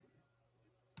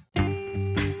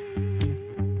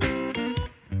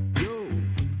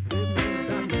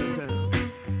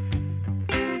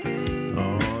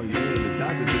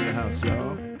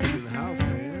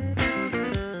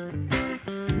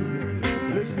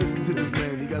Listen to this,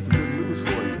 man. He got some good news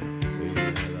for you. Hey,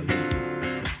 man, I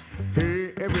listen.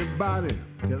 Hey, everybody,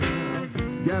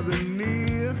 gather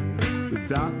near. The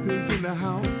doctor's in the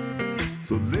house,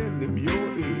 so lend him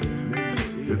your ear.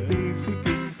 The things he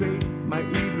can say might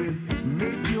even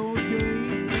make your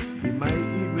day. He might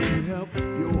even help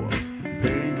your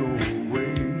pain go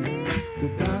away. The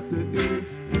doctor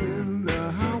is in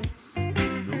the house.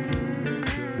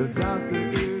 The doctor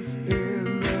is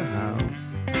in the house.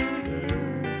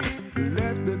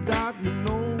 Let the doctor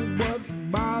know what's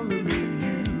bothering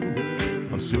you.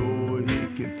 I'm sure he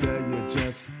can tell you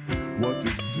just what to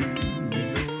do.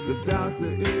 The doctor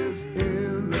is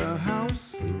in the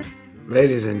house.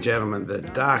 Ladies and gentlemen, the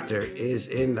doctor is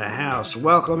in the house.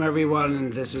 Welcome,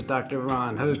 everyone. This is Dr.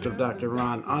 Ron, host of Dr.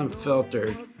 Ron,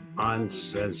 Unfiltered,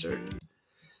 Uncensored.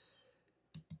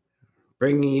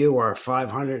 Bringing you our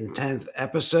 510th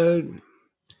episode.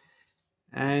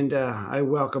 And I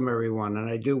welcome everyone. And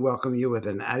I do welcome you with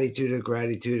an attitude of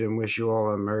gratitude and wish you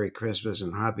all a Merry Christmas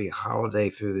and Happy Holiday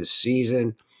through this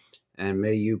season. And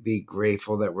may you be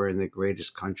grateful that we're in the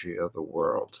greatest country of the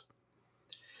world.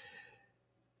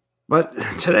 But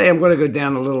today I'm going to go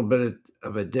down a little bit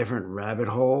of a different rabbit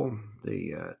hole.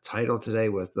 The title today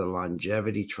was the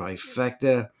Longevity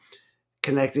Trifecta,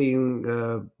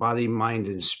 connecting body, mind,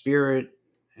 and spirit,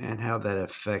 and how that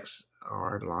affects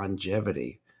our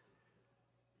longevity.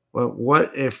 Well,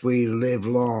 what if we live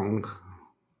long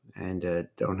and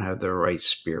don't have the right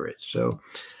spirit? So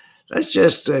let's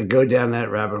just go down that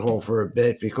rabbit hole for a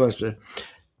bit, because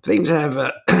things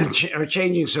are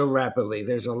changing so rapidly.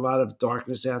 There's a lot of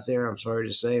darkness out there, I'm sorry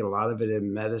to say, a lot of it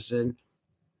in medicine.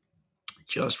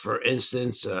 Just for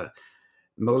instance,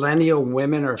 millennial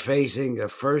women are facing a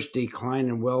first decline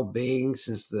in well-being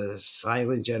since the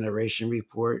Silent Generation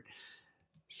report.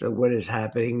 So what is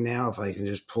happening now, if I can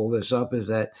just pull this up, is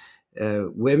that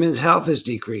women's health is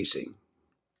decreasing.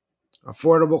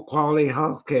 Affordable quality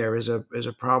health care is a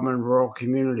problem in rural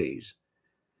communities.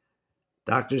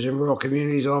 Doctors in rural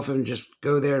communities often just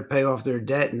go there to pay off their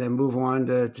debt and then move on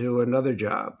to another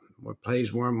job where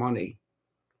pays more money.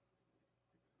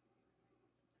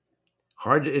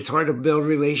 It's hard to build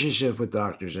relationships with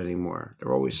doctors anymore.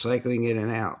 They're always cycling in and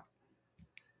out.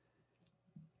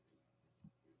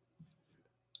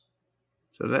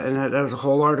 So that was a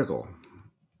whole article.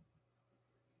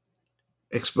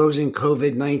 Exposing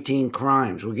COVID-19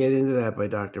 crimes. We'll get into that by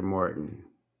Dr. Martin.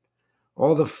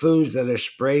 All the foods that are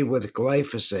sprayed with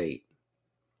glyphosate,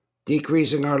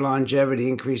 decreasing our longevity,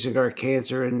 increasing our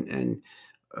cancer and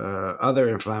other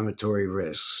inflammatory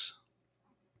risks.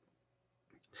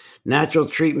 Natural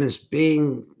treatments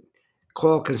being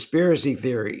called conspiracy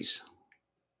theories.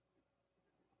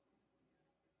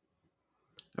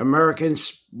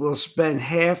 Americans will spend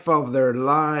half of their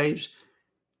lives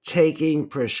taking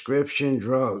prescription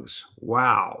drugs.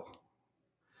 Wow.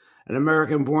 An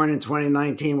American born in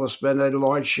 2019 will spend a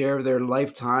large share of their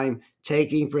lifetime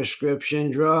taking prescription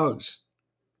drugs.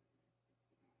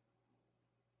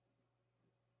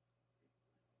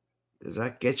 Does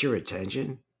that get your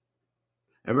attention?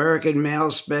 American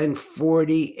males spend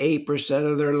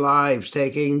 48% of their lives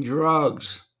taking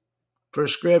drugs,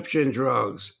 prescription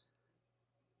drugs.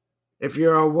 If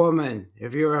you're a woman,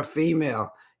 if you're a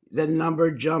female, the number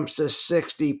jumps to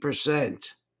 60%.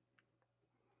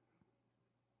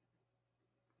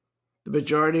 The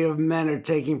majority of men are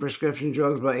taking prescription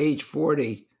drugs by age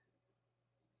 40.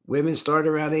 Women start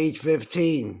around age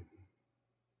 15.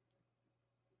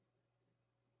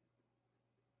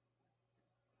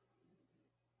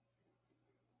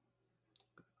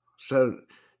 So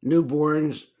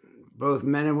newborns, both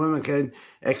men and women, can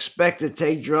expect to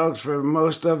take drugs for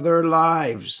most of their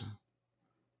lives.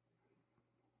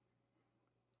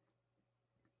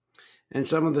 And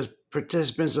some of the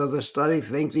participants of the study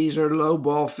think these are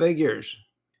lowball figures.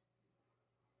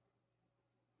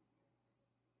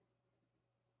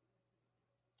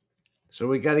 So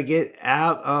we got to get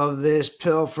out of this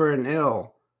pill for an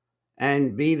ill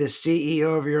and be the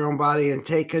CEO of your own body and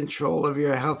take control of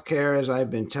your health care, as I've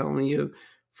been telling you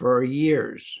for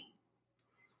years.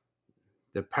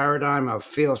 The paradigm of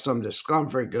feel some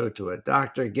discomfort, go to a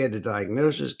doctor, get a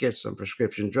diagnosis, get some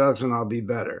prescription drugs, and I'll be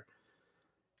better.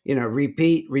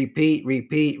 Repeat.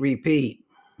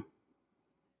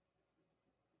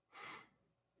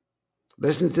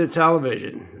 Listen to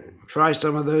television. Try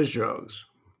some of those drugs.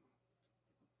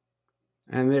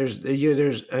 And there's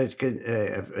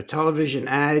a television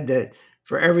ad that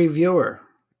for every viewer,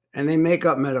 and they make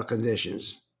up medical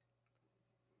conditions.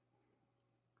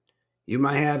 You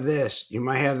might have this, you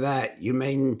might have that, you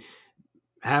may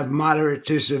have moderate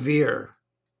to severe.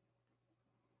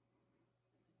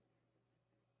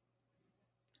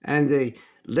 And the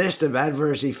list of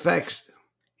adverse effects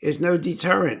is no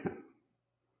deterrent.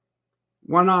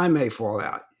 One eye may fall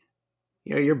out.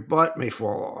 Your butt may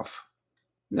fall off.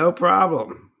 No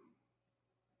problem.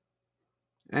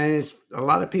 And a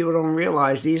lot of people don't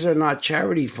realize these are not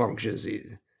charity functions,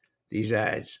 these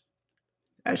ads.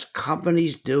 That's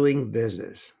companies doing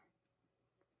business,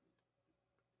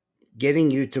 getting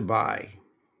you to buy.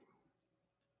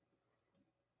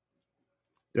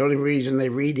 The only reason they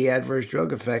read the adverse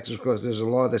drug effects is because there's a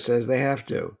law that says they have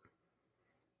to.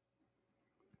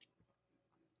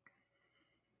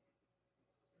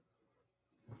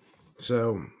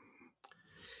 So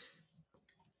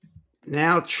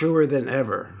now truer than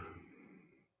ever,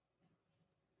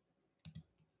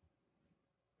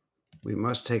 we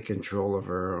must take control of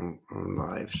our own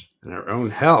lives and our own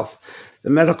health. The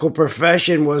medical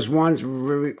profession was once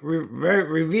very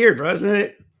revered, wasn't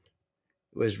it?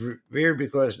 It was revered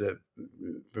because the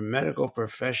medical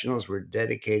professionals were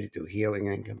dedicated to healing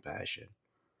and compassion.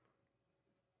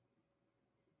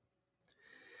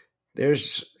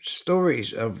 There's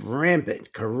stories of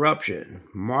rampant corruption,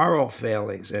 moral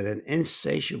failings, and an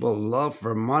insatiable love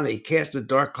for money cast a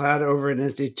dark cloud over an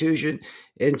institution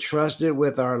entrusted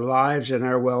with our lives and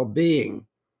our well-being.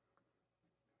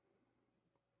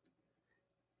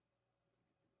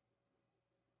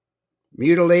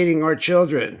 Mutilating our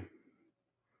children,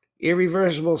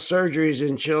 irreversible surgeries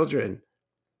in children,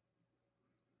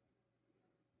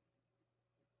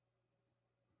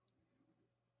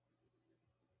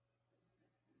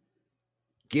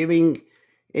 giving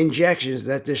injections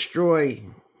that destroy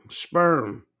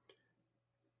sperm,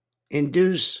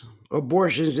 induce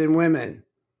abortions in women,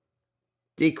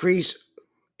 decrease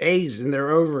eggs in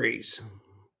their ovaries.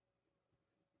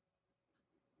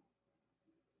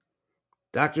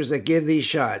 Doctors that give these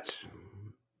shots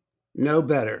know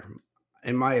better,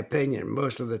 in my opinion,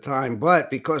 most of the time. But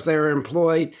because they're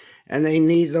employed and they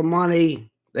need the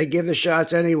money, they give the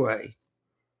shots anyway.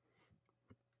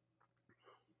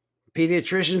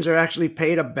 Pediatricians are actually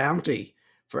paid a bounty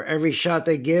for every shot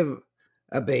they give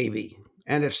a baby.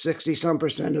 And if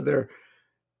 60-some% of their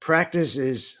practice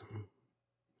is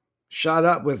shot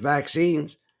up with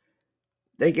vaccines,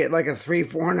 they get like a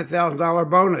 $300,000-$400,000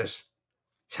 bonus.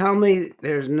 Tell me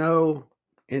there's no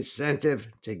incentive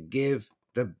to give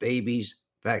the babies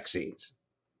vaccines.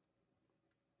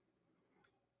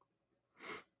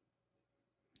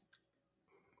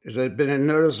 There's been a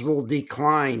noticeable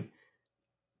decline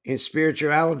in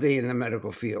spirituality in the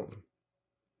medical field.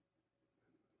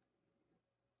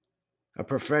 A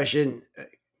profession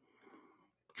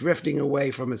drifting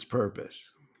away from its purpose.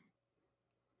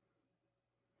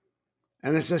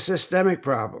 And it's a systemic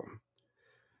problem.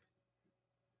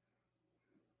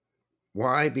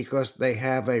 Why? Because they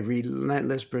have a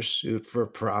relentless pursuit for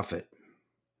profit.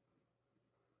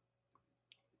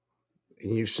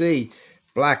 And you see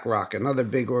BlackRock and other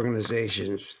big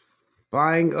organizations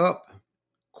buying up,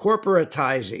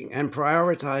 corporatizing, and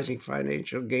prioritizing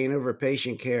financial gain over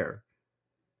patient care.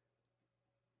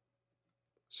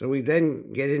 So we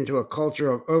then get into a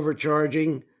culture of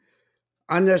overcharging,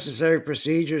 unnecessary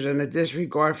procedures, and a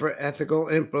disregard for ethical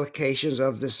implications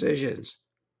of decisions.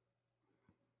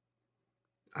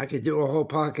 I could do a whole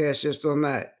podcast just on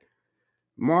that.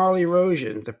 Moral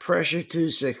erosion, the pressure to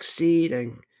succeed,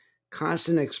 and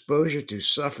constant exposure to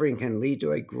suffering can lead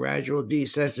to a gradual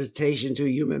desensitization to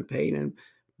human pain and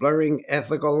blurring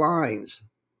ethical lines.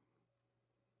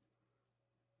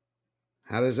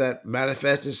 How does that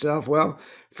manifest itself? Well,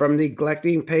 from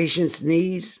neglecting patients'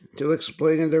 needs to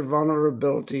exploiting their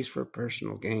vulnerabilities for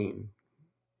personal gain.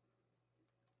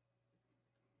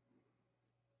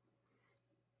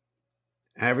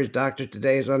 Average doctor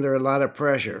today is under a lot of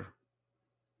pressure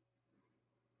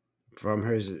from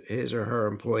his or her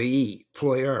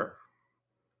employer.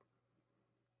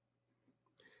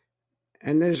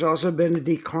 And there's also been a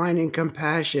decline in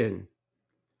compassion.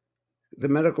 The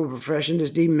medical profession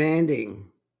is demanding.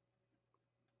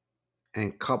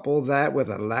 And couple that with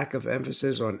a lack of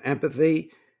emphasis on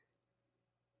empathy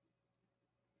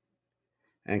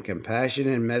and compassion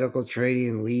in medical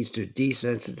training leads to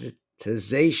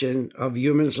desensitization of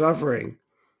human suffering.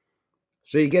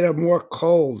 So you get a more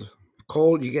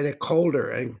you get a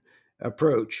colder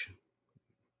approach,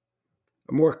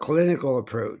 a more clinical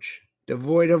approach,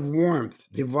 devoid of warmth,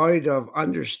 devoid of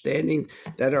understanding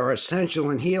that are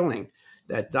essential in healing,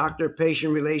 that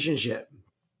doctor-patient relationship.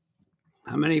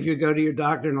 How many of you go to your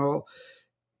doctor and all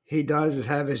he does is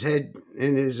have his head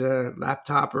in his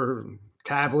laptop or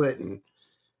tablet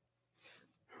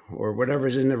or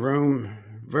whatever's in the room?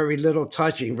 Very little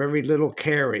touching, very little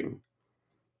caring.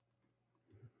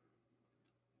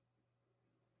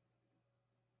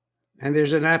 and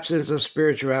there's an absence of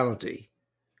spirituality.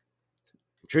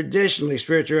 Traditionally,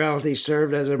 spirituality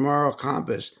served as a moral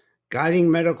compass, guiding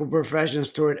medical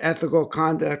professions toward ethical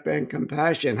conduct and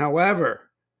compassion. However,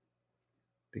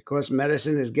 because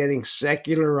medicine is getting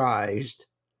secularized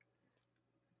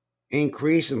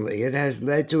increasingly, it has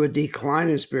led to a decline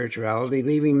in spirituality,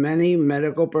 leaving many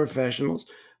medical professionals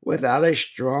without a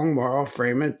strong moral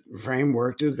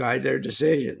framework to guide their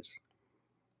decisions.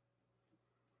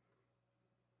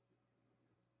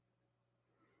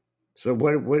 So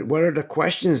what are the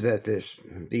questions that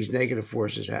these negative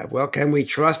forces have? Well, can we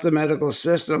trust the medical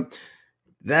system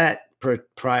that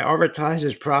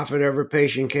prioritizes profit over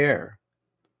patient care?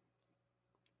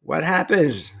 What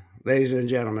happens, ladies and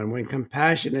gentlemen, when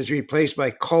compassion is replaced by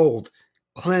cold,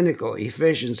 clinical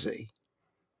efficiency?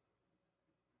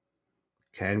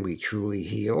 Can we truly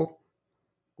heal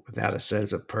without a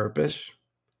sense of purpose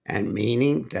and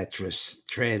meaning that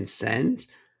transcends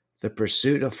the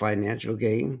pursuit of financial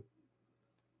gain?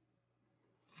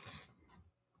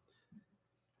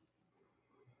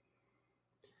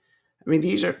 I mean,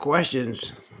 these are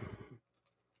questions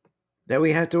that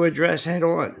we have to address head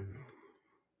on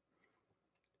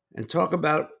and talk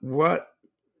about what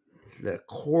the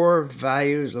core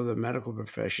values of the medical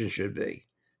profession should be: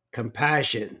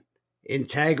 compassion,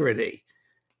 integrity,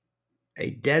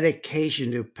 a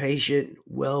dedication to patient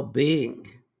well-being.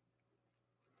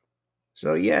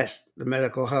 So yes, the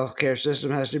medical healthcare system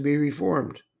has to be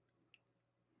reformed.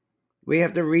 We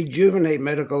have to rejuvenate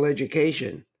medical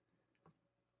education.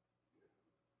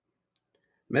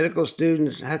 Medical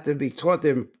students have to be taught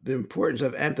the importance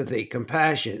of empathy,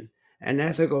 compassion, and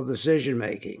ethical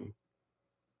decision-making.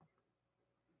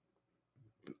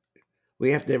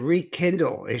 We have to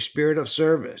rekindle a spirit of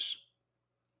service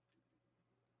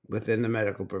within the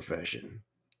medical profession,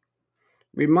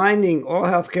 reminding all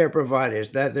healthcare providers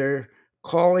that their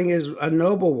calling is a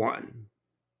noble one,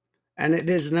 and it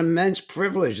is an immense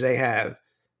privilege they have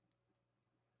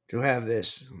to have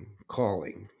this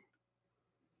calling.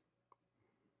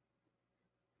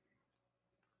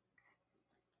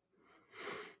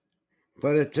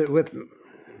 But with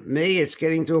me, it's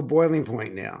getting to a boiling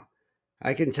point now.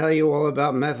 I can tell you all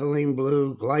about methylene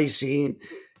blue, glycine,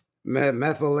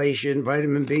 methylation,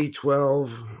 vitamin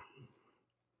B12.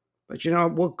 But you know,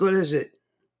 what good is it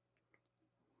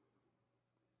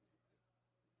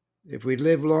if we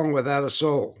live long without a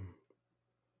soul?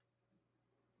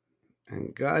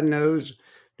 And God knows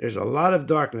there's a lot of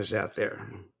darkness out there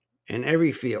in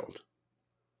every field.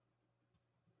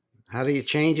 How do you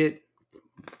change it?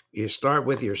 You start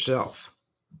with yourself.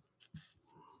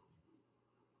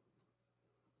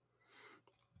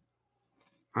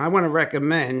 I want to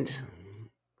recommend,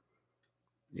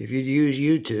 if you use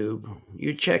YouTube,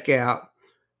 you check out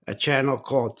a channel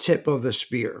called Tip of the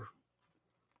Spear.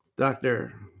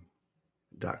 Sorry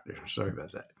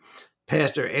about that.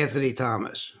 Pastor Anthony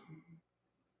Thomas.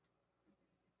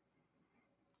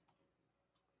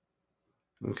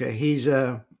 Okay, he's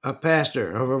a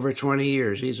pastor of over 20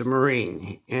 years. He's a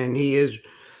Marine, and he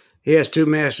has 2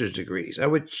 master's degrees. I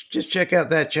would just check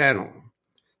out that channel.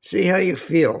 See how you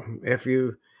feel after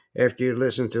you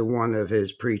listen to one of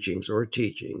his preachings or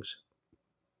teachings.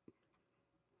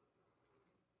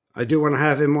 I do want to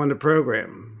have him on the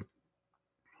program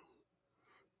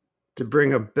to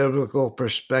bring a biblical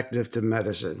perspective to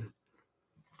medicine.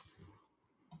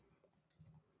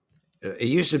 It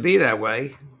used to be that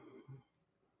way,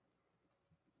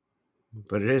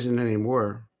 but it isn't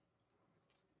anymore.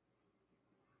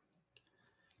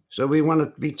 So we want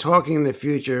to be talking in the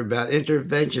future about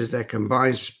interventions that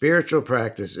combine spiritual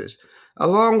practices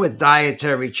along with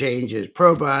dietary changes,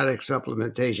 probiotic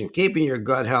supplementation, keeping your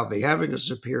gut healthy, having a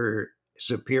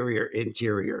superior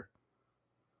interior.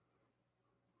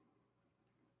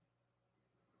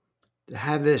 To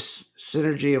have this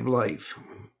synergy of life,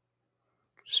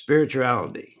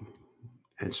 spirituality,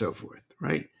 and so forth,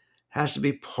 right? Has to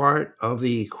be part of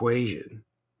the equation.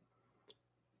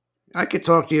 I could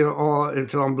talk to you all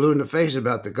until I'm blue in the face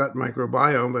about the gut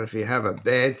microbiome, but if you have a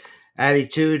bad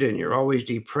attitude and you're always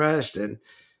depressed and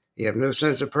you have no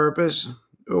sense of purpose,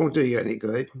 it won't do you any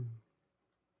good.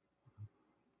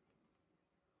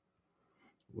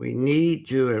 We need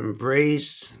to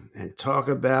embrace and talk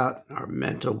about our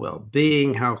mental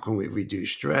well-being. How can we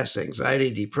reduce stress,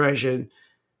 anxiety, depression?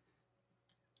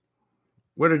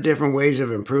 What are different ways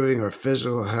of improving our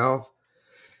physical health?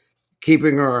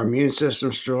 Keeping our immune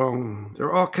system strong.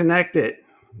 They're all connected.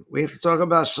 We have to talk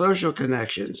about social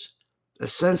connections, a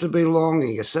sense of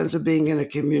belonging, a sense of being in a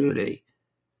community.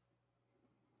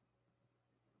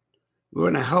 We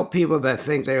want to help people that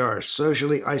think they are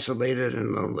socially isolated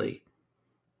and lonely.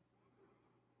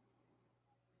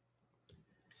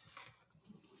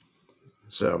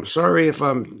 So I'm sorry if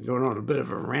I'm going on a bit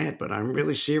of a rant, but I'm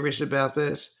really serious about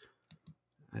this.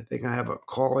 I think I have a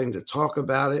calling to talk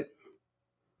about it.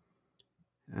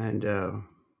 And I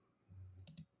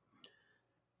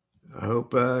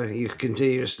hope you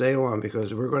continue to stay on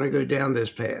because we're going to go down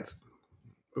this path.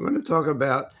 We're going to talk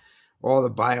about all the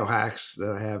biohacks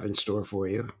that I have in store for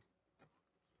you.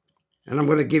 And I'm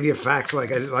going to give you facts like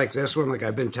this one, like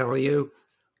I've been telling you.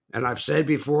 And I've said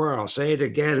before, I'll say it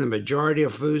again, the majority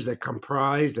of foods that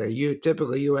comprise the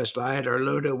typical U.S. diet are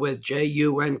loaded with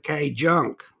JUNK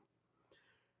junk.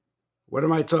 What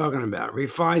am I talking about?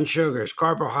 Refined sugars,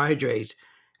 carbohydrates,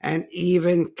 and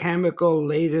even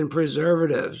chemical-laden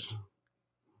preservatives.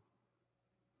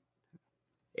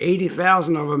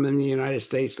 80,000 of them in the United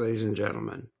States, ladies and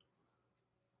gentlemen.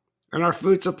 And our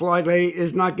food supply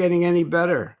is not getting any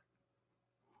better.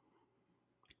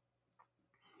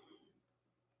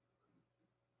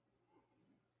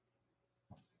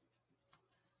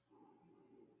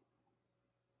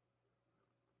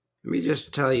 Let me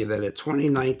just tell you that a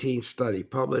 2019 study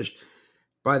published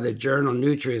by the journal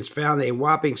Nutrients found a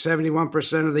whopping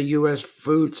 71% of the U.S.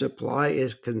 food supply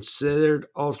is considered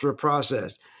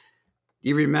ultra-processed.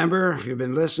 You remember, if you've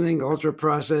been listening,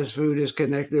 ultra-processed food is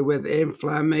connected with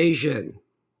inflammation,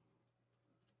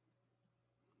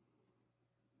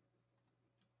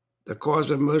 the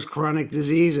cause of most chronic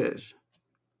diseases.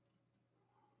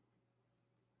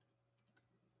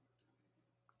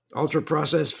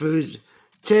 Ultra-processed foods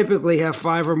typically have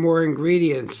 5 or more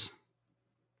ingredients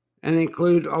and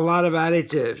include a lot of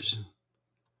additives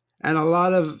and a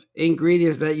lot of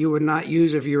ingredients that you would not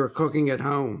use if you were cooking at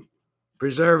home.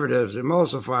 Preservatives,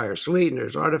 emulsifiers,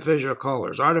 sweeteners, artificial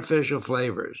colors, artificial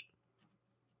flavors.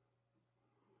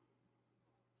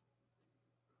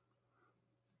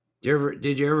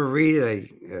 Did you ever read a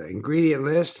ingredient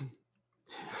list?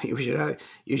 You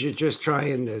should just try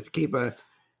and keep a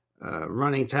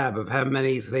running tab of how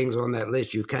many things on that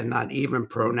list you cannot even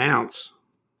pronounce.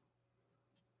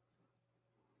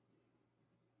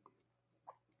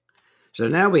 So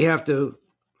now we have to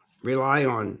rely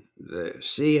on the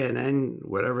CNN,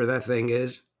 whatever that thing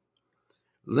is,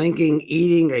 linking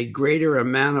eating a greater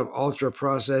amount of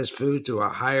ultra-processed food to a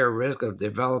higher risk of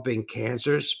developing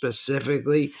cancers,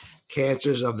 specifically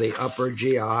cancers of the upper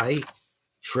GI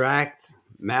tract,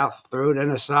 mouth, throat,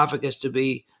 and esophagus to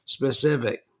be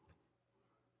specific.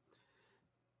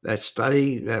 That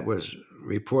study that was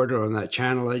reported on that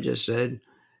channel I just said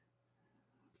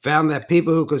found that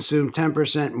people who consume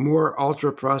 10% more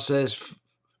ultra-processed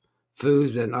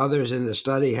foods than others in the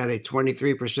study had a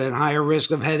 23% higher risk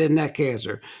of head and neck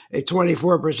cancer, a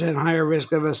 24% higher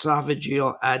risk of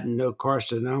esophageal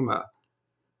adenocarcinoma.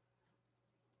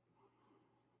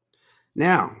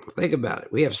 Now, think about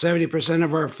it. We have 70%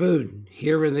 of our food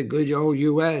here in the good old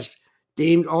U.S.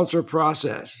 deemed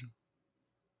ultra-processed.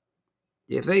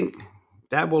 Do you think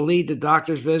that will lead to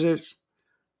doctor's visits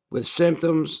with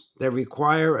symptoms that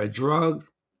require a drug,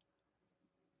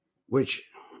 which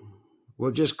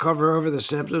will just cover over the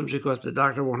symptoms because the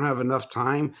doctor won't have enough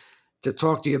time to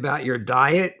talk to you about your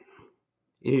diet?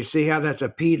 And you see how that's a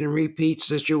repeat and repeat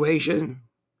situation?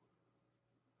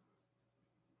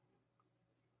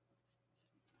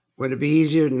 Would it be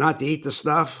easier not to eat the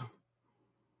stuff?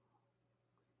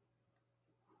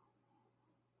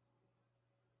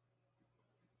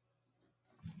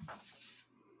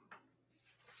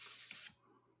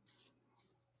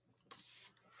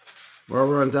 While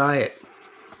we're on diet,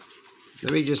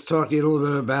 let me just talk to you a little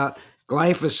bit about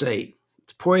glyphosate.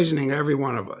 It's poisoning every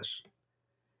one of us.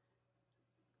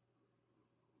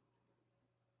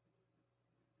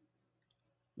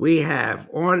 We have,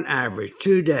 on average,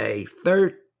 today,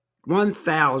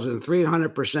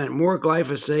 1,300% more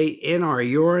glyphosate in our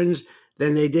urines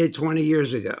than they did 20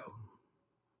 years ago.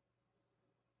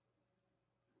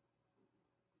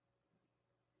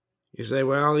 You say,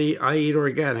 well, I eat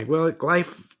organic. Well,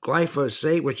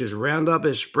 glyphosate, which is Roundup,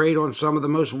 is sprayed on some of the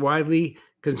most widely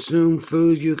consumed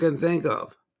foods you can think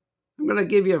of. I'm going to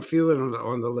give you a few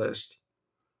on the list.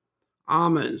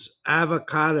 Almonds,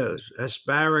 avocados,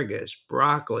 asparagus,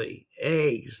 broccoli,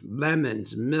 eggs,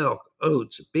 lemons, milk,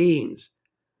 oats, beans.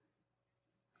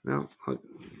 Well,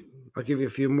 I'll give you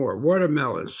a few more.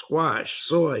 Watermelon, squash,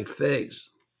 soy, figs,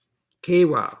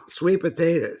 quinoa, sweet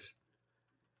potatoes.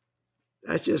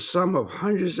 That's just some of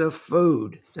hundreds of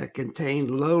food that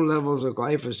contain low levels of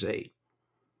glyphosate.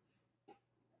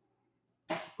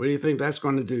 What do you think that's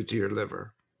going to do to your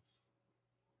liver?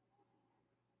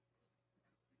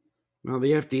 Well,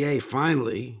 the FDA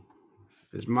finally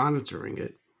is monitoring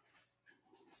it.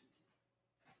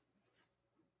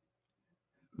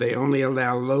 They only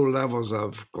allow low levels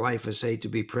of glyphosate to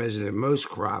be present in most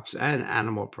crops and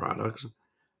animal products.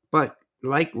 But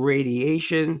like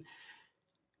radiation,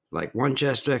 like one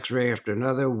chest x-ray after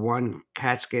another, one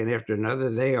CAT scan after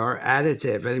another, they are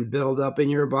additive and build up in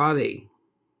your body.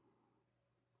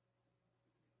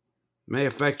 May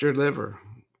affect your liver,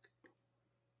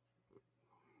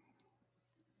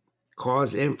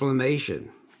 cause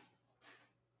inflammation,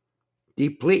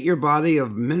 deplete your body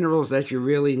of minerals that you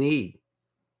really need.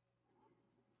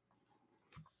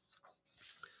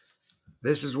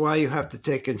 This is why you have to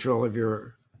take control of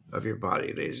your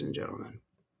body, ladies and gentlemen.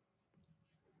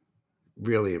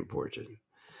 Really important.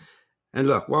 And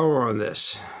look, while we're on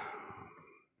this,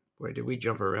 where did we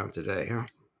jump around today, huh?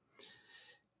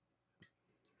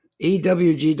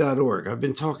 EWG.org. I've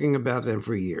been talking about them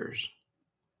for years.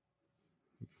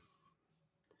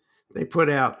 They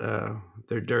put out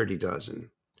their Dirty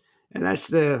Dozen. And that's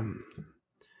the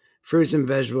fruits and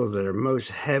vegetables that are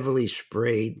most heavily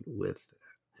sprayed with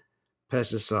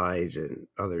pesticides and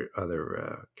other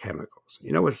chemicals.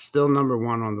 You know what's still number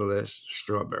one on the list?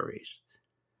 Strawberries.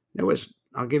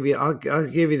 I'll give you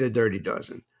the Dirty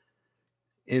Dozen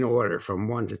in order from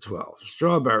 1 to 12.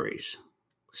 Strawberries,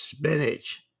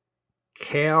 spinach,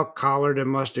 kale, collard, and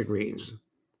mustard greens,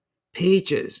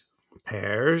 peaches,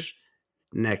 pears,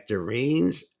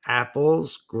 nectarines,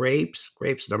 apples, grapes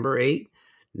number 8,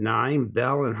 9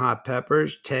 bell and hot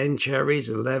peppers, 10 cherries,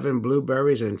 11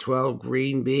 blueberries, and 12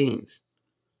 green beans.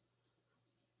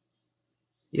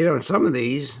 You know, some of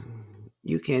these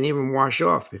you can't even wash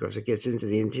off because it gets into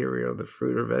the interior of the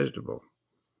fruit or vegetable.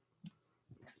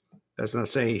 That's not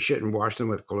saying you shouldn't wash them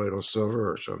with colloidal silver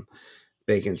or some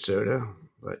baking soda,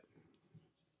 but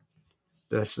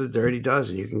that's the Dirty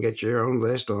Dozen. You can get your own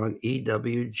list on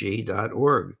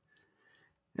EWG.org.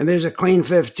 And there's a clean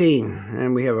 15,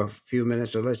 and we have a few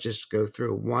minutes, so let's just go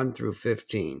through 1 through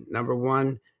 15. Number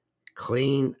 1,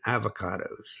 clean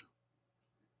avocados.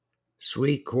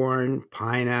 Sweet corn,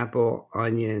 pineapple,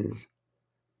 onions.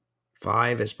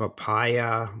 5 is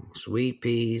papaya, sweet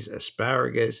peas,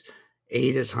 asparagus.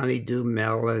 8 is honeydew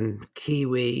melon,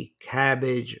 kiwi,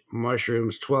 cabbage,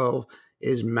 mushrooms. 12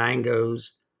 is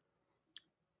mangoes,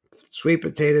 sweet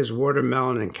potatoes,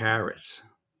 watermelon, and carrots.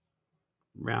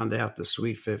 Round out the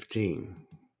sweet 15.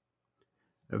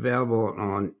 Available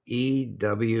on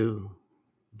EWG.org.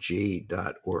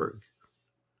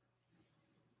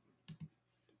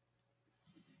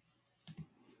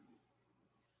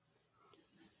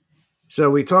 So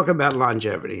we talk about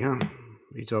longevity, huh?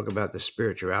 We talk about the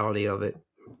spirituality of it,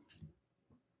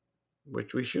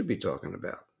 which we should be talking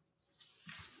about.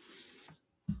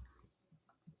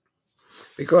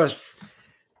 Because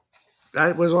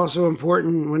that was also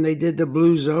important when they did the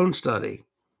Blue Zone study.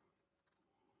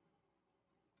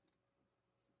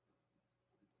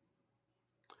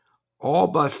 All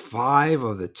but 5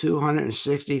 of the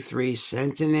 263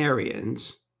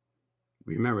 centenarians,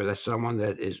 remember that's someone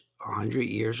that is 100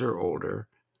 years or older,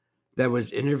 that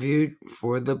was interviewed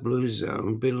for the Blue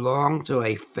Zone, belong to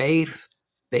a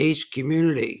faith-based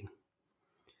community.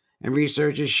 And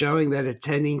research is showing that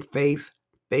attending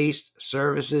faith-based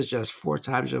services just 4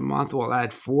 times a month will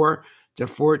add 4 to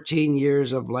 14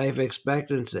 years of life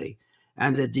expectancy.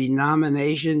 And the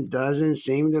denomination doesn't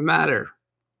seem to matter.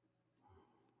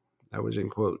 That was in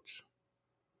quotes.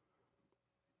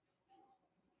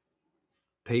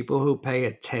 People who pay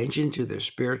attention to their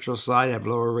spiritual side have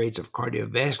lower rates of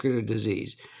cardiovascular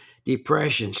disease,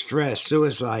 depression, stress,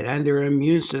 suicide, and their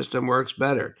immune system works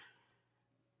better.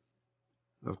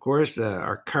 Of course,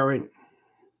 our current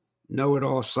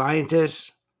know-it-all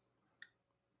scientists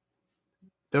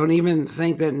don't even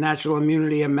think that natural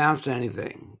immunity amounts to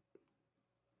anything.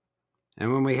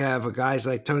 And when we have guys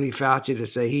like Tony Fauci to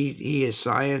say he is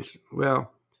science,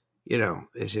 well, you know,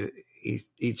 he's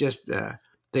just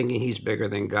thinking he's bigger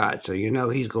than God. So you know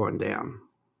he's going down.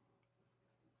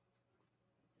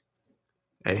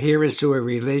 Adherence to a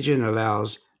religion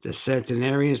allows the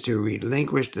centenarians to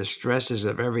relinquish the stresses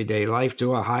of everyday life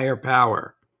to a higher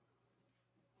power.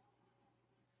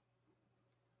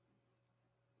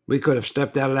 We could have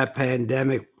stepped out of that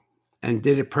pandemic and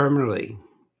did it permanently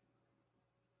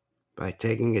by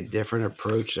taking a different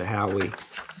approach to how we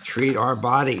treat our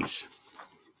bodies.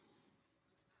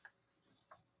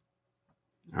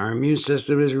 Our immune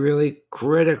system is really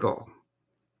critical.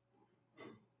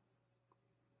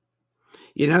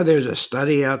 You know, there's a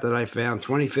study out that I found,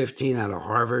 2015 out of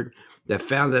Harvard, that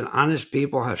found that honest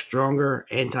people have stronger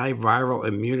antiviral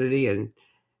immunity and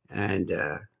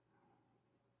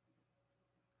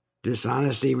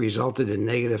dishonesty resulted in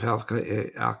negative health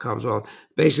outcomes. Well,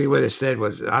 basically what it said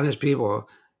was honest people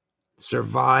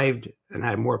survived and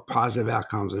had more positive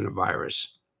outcomes than the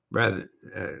virus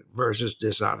versus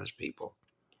dishonest people.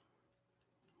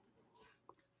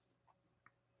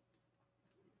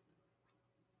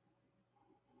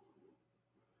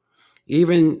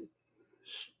 Even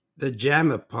the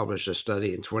JAMA published a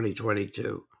study in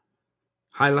 2022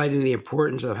 highlighting the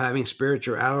importance of having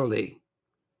spirituality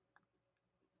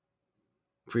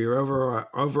for your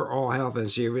overall health and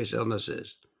serious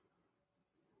illnesses.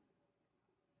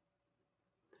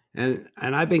 And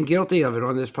I've been guilty of it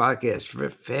on this podcast for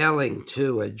failing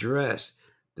to address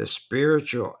the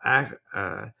spiritual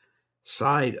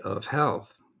side of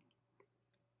health.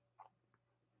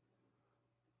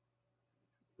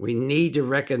 We need to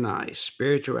recognize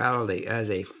spirituality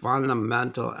as a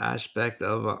fundamental aspect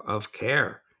of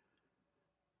care.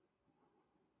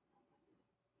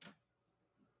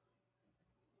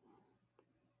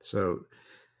 So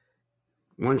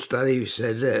one study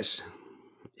said this.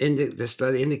 The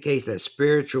study indicates that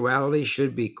spirituality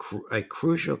should be a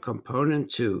crucial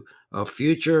component to a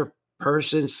future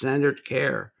person-centered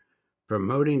care,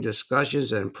 promoting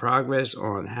discussions and progress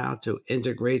on how to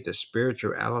integrate the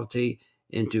spirituality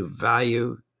into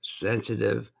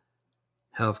value-sensitive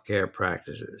healthcare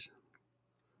practices.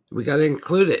 We got to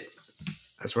include it.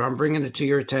 That's why I'm bringing it to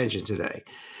your attention today.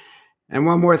 And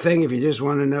one more thing, if you just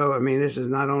want to know, I mean, this is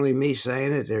not only me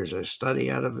saying it. There's a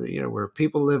study out of, where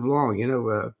people live long.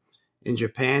 In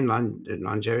Japan,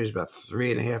 longevity is about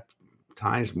 3.5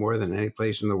 times more than any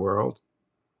place in the world.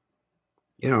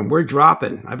 And we're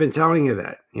dropping. I've been telling you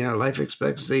that. Life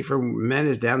expectancy for men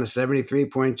is down to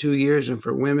 73.2 years, and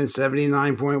for women,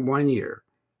 79.1 years.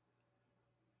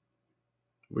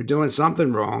 We're doing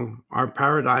something wrong. Our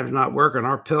paradigm's not working.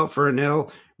 Our pill for an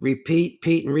ill, repeat,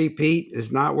 and repeat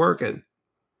is not working.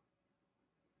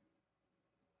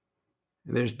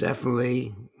 And there's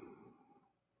definitely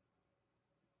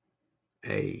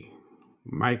a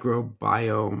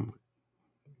microbiome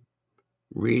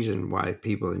reason why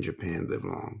people in Japan live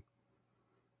long.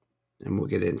 And we'll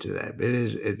get into that. But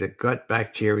the gut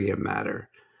bacteria matter.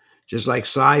 Just like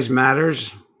size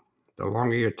matters, the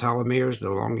longer your telomeres,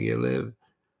 the longer you live.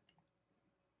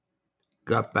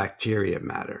 Gut bacteria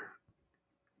matter.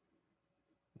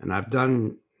 And I've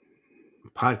done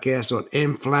podcasts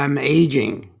on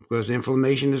aging, because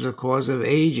inflammation is a cause of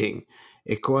aging.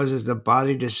 It causes the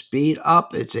body to speed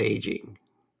up its aging.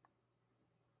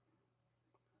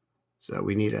 So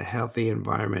we need a healthy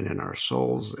environment in our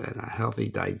souls and a healthy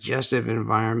digestive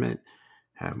environment,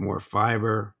 have more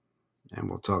fiber, and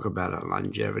we'll talk about a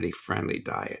longevity-friendly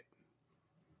diet.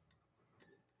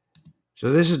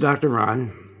 So this is Dr.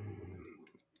 Ron,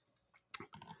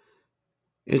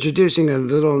 introducing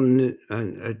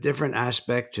a different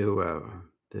aspect to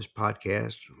this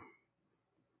podcast,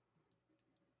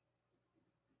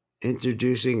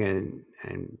 introducing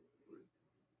and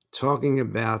talking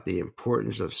about the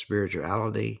importance of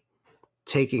spirituality,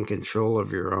 taking control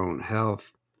of your own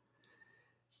health,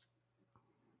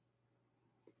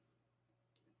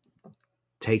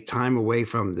 take time away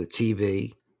from the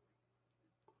TV,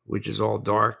 which is all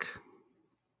dark.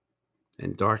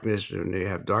 And darkness, when you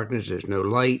have darkness, there's no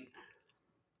light.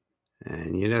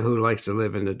 And you know who likes to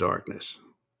live in the darkness?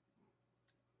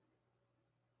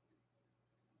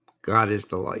 God is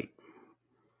the light.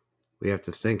 We have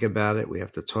to think about it. We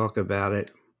have to talk about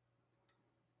it.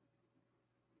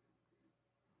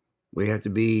 We have to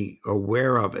be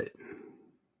aware of it.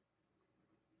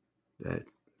 That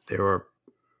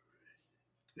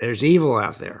there's evil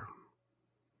out there.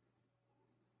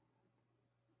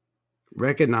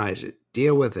 Recognize it.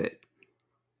 Deal with it.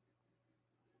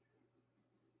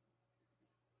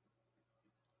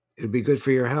 It'll be good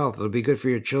for your health. It'll be good for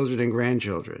your children and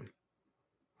grandchildren.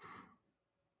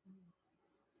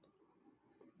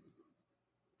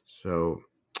 So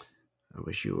I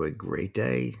wish you a great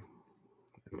day.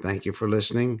 Thank you for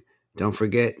listening. Don't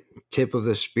forget, Tip of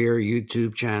the Spear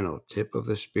YouTube channel. Tip of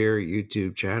the Spear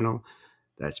YouTube channel.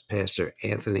 That's Pastor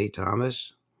Anthony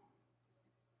Thomas.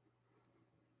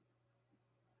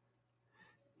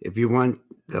 If you want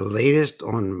the latest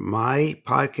on my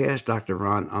podcast, Dr.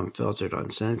 Ron Unfiltered,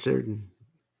 Uncensored,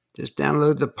 just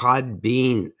download the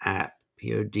Podbean app,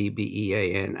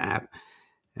 Podbean app,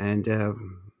 and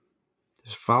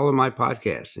just follow my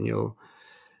podcast, and you'll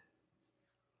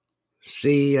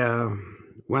see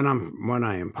when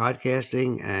I am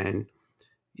podcasting, and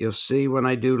you'll see when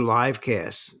I do live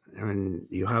casts, and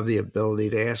you have the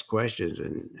ability to ask questions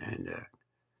and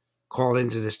call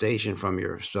into the station from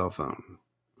your cell phone,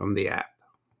 from the app.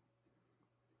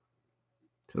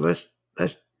 So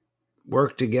let's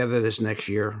work together this next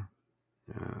year.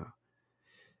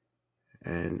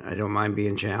 And I don't mind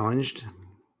being challenged.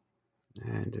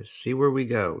 and to see where we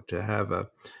go, to have a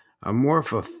more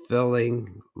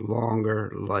fulfilling,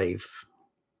 longer life.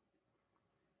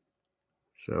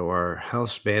 So our health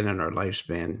span and our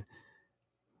lifespan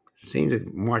seem to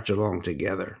march along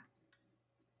together.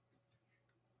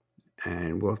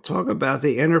 And we'll talk about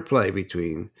the interplay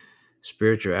between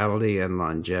spirituality and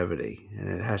longevity, and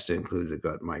it has to include the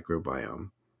gut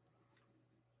microbiome,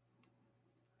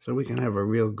 so we can have a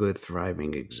real good,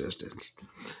 thriving existence.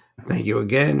 Thank you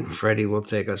again. Freddie will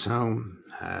take us home.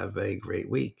 Have a great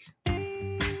week.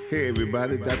 Hey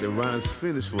everybody, Dr. Ron's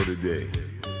finished for today.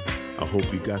 I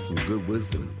hope you got some good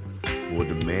wisdom for what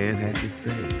the man had to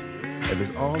say. If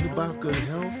it's all about good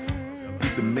health,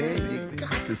 he's the man you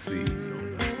got to see.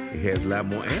 He has a lot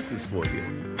more answers for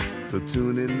you. So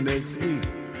tune in next week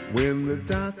when the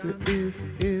doctor is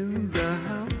in the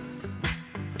house.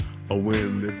 Or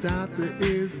when the doctor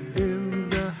is in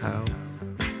the house.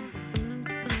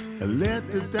 And let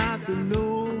the doctor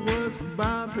know what's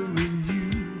bothering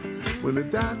you. When the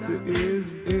doctor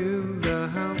is in the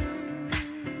house.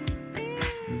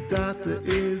 The doctor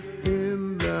is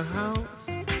in the house.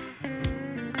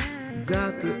 The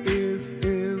doctor is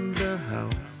in the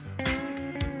house.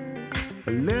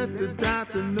 And let the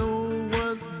doctor know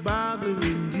what's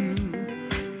bothering you.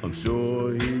 I'm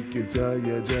sure he can tell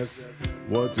you just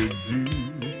what to do.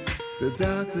 The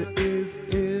doctor is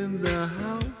in the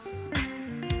house.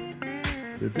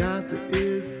 The doctor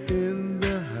is in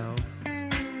the house.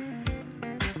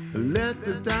 Let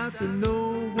the doctor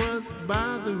know what's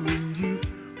bothering you.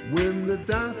 When the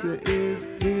doctor is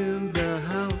in the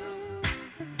house.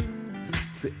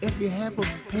 So if you have a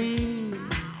pain,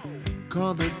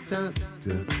 call the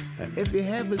doctor. If you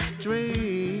have a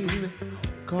strain,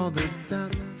 call the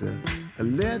doctor.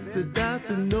 Let the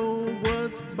doctor know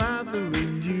what's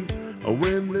bothering you.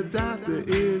 When the doctor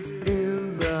is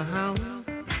in the house.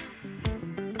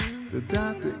 The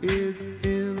doctor is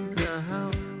in the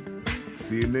house.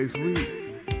 See you next week.